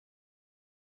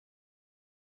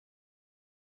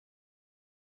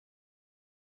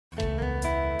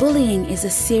Bullying is a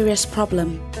serious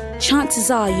problem.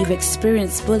 Chances are you've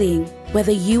experienced bullying,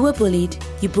 whether you were bullied,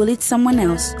 you bullied someone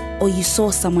else, or you saw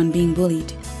someone being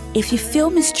bullied. If you feel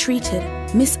mistreated,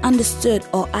 misunderstood,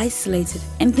 or isolated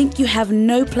and think you have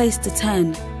no place to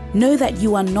turn, know that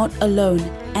you are not alone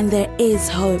and there is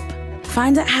hope.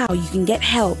 Find out how you can get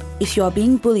help if you are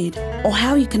being bullied or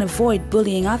how you can avoid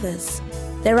bullying others.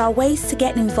 There are ways to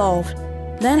get involved.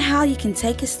 Learn how you can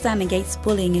take a stand against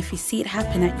bullying if you see it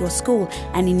happen at your school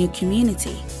and in your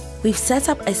community. We've set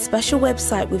up a special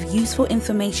website with useful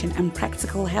information and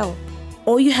practical help.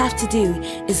 All you have to do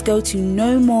is go to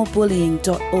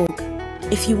nomorebullying.org.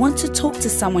 If you want to talk to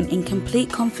someone in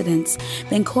complete confidence,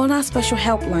 then call our special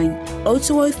helpline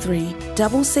 0203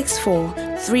 664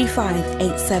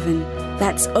 3587.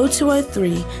 That's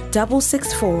 0203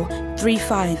 664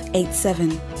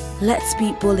 3587. Let's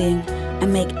beat bullying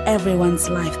and make everyone's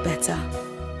life better.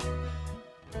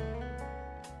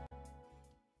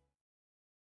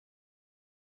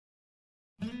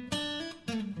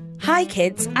 Hi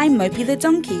kids, I'm Mopey the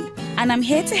Donkey, and I'm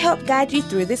here to help guide you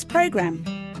through this program.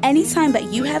 Anytime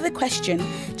that you have a question,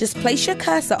 just place your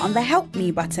cursor on the Help Me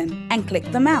button and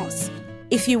click the mouse.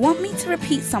 If you want me to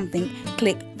repeat something,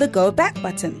 click the Go Back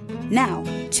button. Now,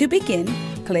 to begin,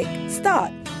 click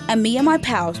Start, and me and my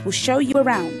pals will show you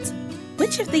around.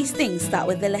 Which of these things start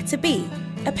with the letter B?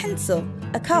 A pencil,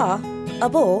 a car, a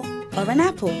ball, or an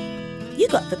apple? You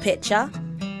got the picture.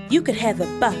 You could hear the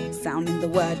B sound in the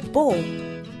word ball.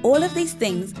 All of these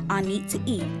things are neat to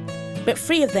eat, but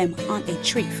 3 of them aren't a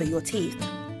treat for your teeth.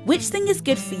 Which thing is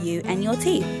good for you and your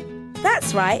teeth?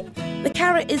 That's right, the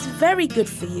carrot is very good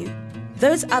for you.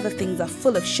 Those other things are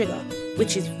full of sugar,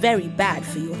 which is very bad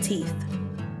for your teeth.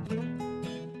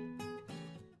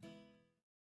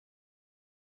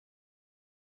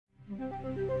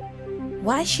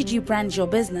 Why should you brand your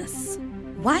business?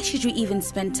 Why should you even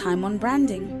spend time on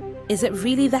branding? Is it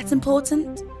really that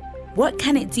important? What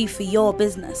can it do for your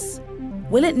business?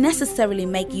 Will it necessarily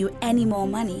make you any more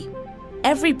money?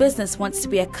 Every business wants to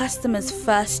be a customer's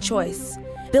first choice.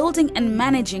 Building and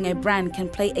managing a brand can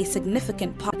play a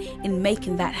significant part in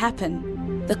making that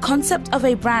happen. The concept of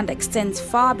a brand extends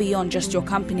far beyond just your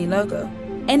company logo.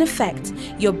 In effect,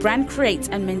 your brand creates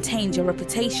and maintains your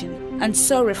reputation, and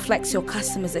so reflects your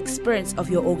customers' experience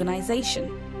of your organization.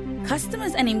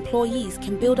 Customers and employees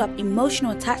can build up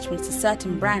emotional attachments to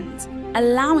certain brands,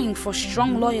 allowing for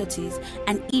strong loyalties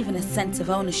and even a sense of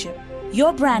ownership.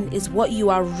 Your brand is what you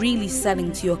are really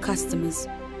selling to your customers,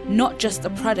 not just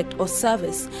a product or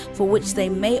service for which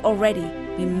there may already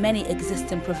be many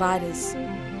existing providers.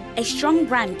 A strong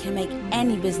brand can make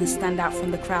any business stand out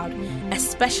from the crowd,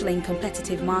 especially in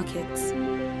competitive markets.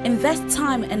 Invest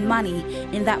time and money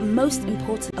in that most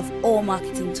important of all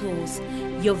marketing tools,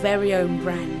 your very own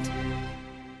brand.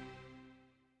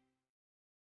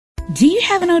 Do you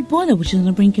have an old boiler which is on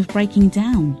the brink of breaking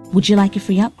down? Would you like a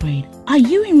free upgrade? Are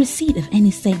you in receipt of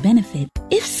any state benefit?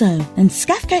 If so, then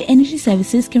Scafco Energy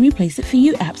Services can replace it for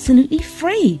you absolutely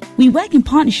free. We work in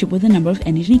partnership with a number of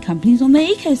energy companies on their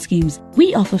eco schemes.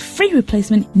 We offer free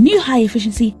replacement, new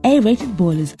high-efficiency, A-rated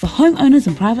boilers for homeowners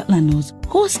and private landlords.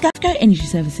 Call Scafco Energy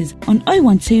Services on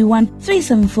 0121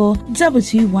 374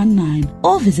 2219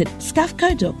 or visit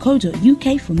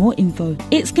scafco.co.uk for more info.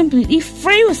 It's completely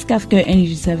free with Scafco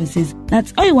Energy Services.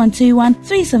 That's 0121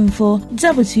 374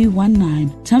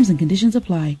 2219. Terms and conditions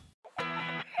apply.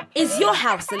 Is your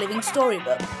house a living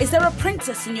storybook? Is there a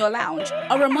princess in your lounge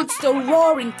or a monster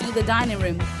roaring through the dining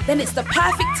room? Then it's the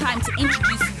perfect time to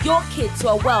introduce your kid to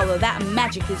a world where that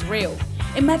magic is real.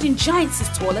 Imagine giants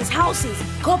as tall as houses,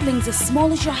 goblins as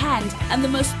small as your hand, and the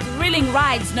most thrilling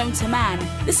rides known to man.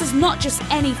 This is not just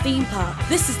any theme park.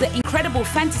 This is the incredible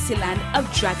fantasy land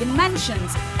of Dragon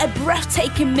Mansions. A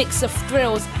breathtaking mix of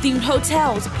thrills, themed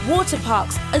hotels, water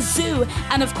parks, a zoo,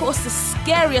 and of course the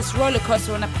scariest roller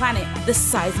coaster on the planet, the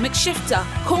Seismic Shifter.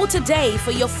 Call today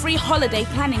for your free holiday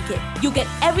planning kit. You'll get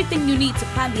everything you need to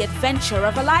plan the adventure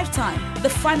of a lifetime. The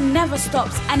fun never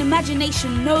stops and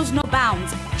imagination knows no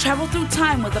bounds. Travel through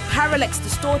time with a parallax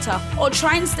distorter, or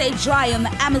try and stay dry on the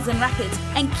Amazon Rapids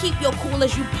and keep your cool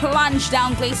as you plunge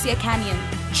down Glacier Canyon.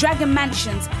 Dragon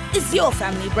Mansions, is your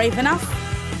family brave enough?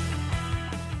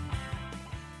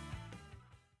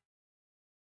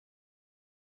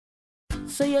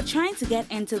 So you're trying to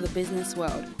get into the business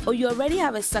world, or you already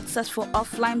have a successful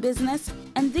offline business,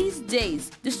 and these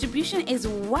days, distribution is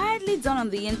widely done on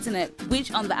the internet,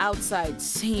 which on the outside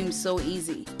seems so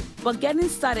easy. But getting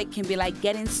started can be like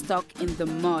getting stuck in the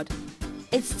mud.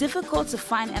 It's difficult to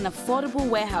find an affordable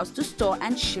warehouse to store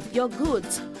and ship your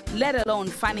goods, let alone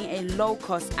finding a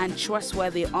low-cost and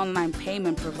trustworthy online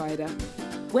payment provider.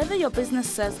 Whether your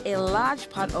business serves a large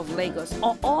part of Lagos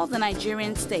or all the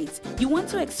Nigerian states, you want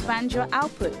to expand your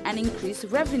output and increase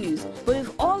revenues. But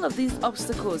with all of these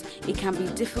obstacles, it can be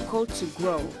difficult to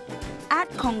grow. At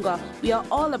Konga, we are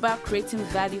all about creating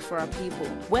value for our people,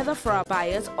 whether for our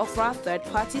buyers or for our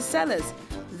third-party sellers.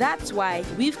 That's why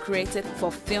we've created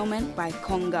Fulfillment by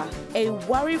Konga, a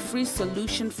worry-free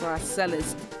solution for our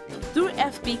sellers. Through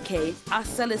FBK, our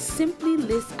sellers simply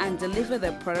list and deliver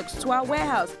their products to our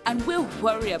warehouse, and we'll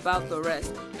worry about the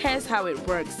rest. Here's how it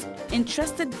works.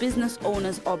 Interested business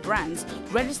owners or brands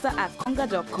register at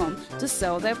konga.com to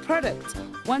sell their product.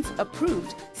 Once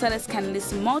approved, sellers can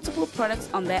list multiple products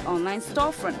on their online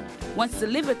storefront. Once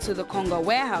delivered to the Konga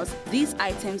warehouse, these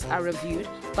items are reviewed,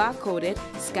 barcoded,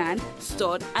 scanned,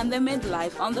 stored, and they're made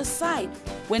live on the site.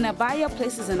 When a buyer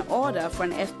places an order for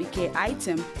an FBK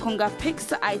item, Konga picks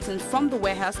the items from the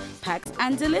warehouse, packs,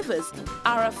 and delivers.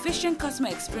 Our efficient customer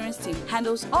experience team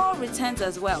handles all returns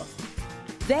as well.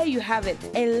 There you have it,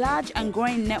 a large and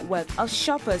growing network of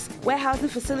shoppers, warehousing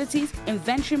facilities,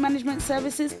 inventory management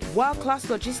services, world-class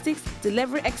logistics,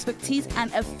 delivery expertise,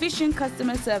 and efficient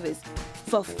customer service.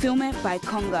 Fulfillment by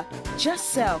Konga. Just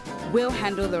sell, we'll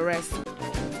handle the rest.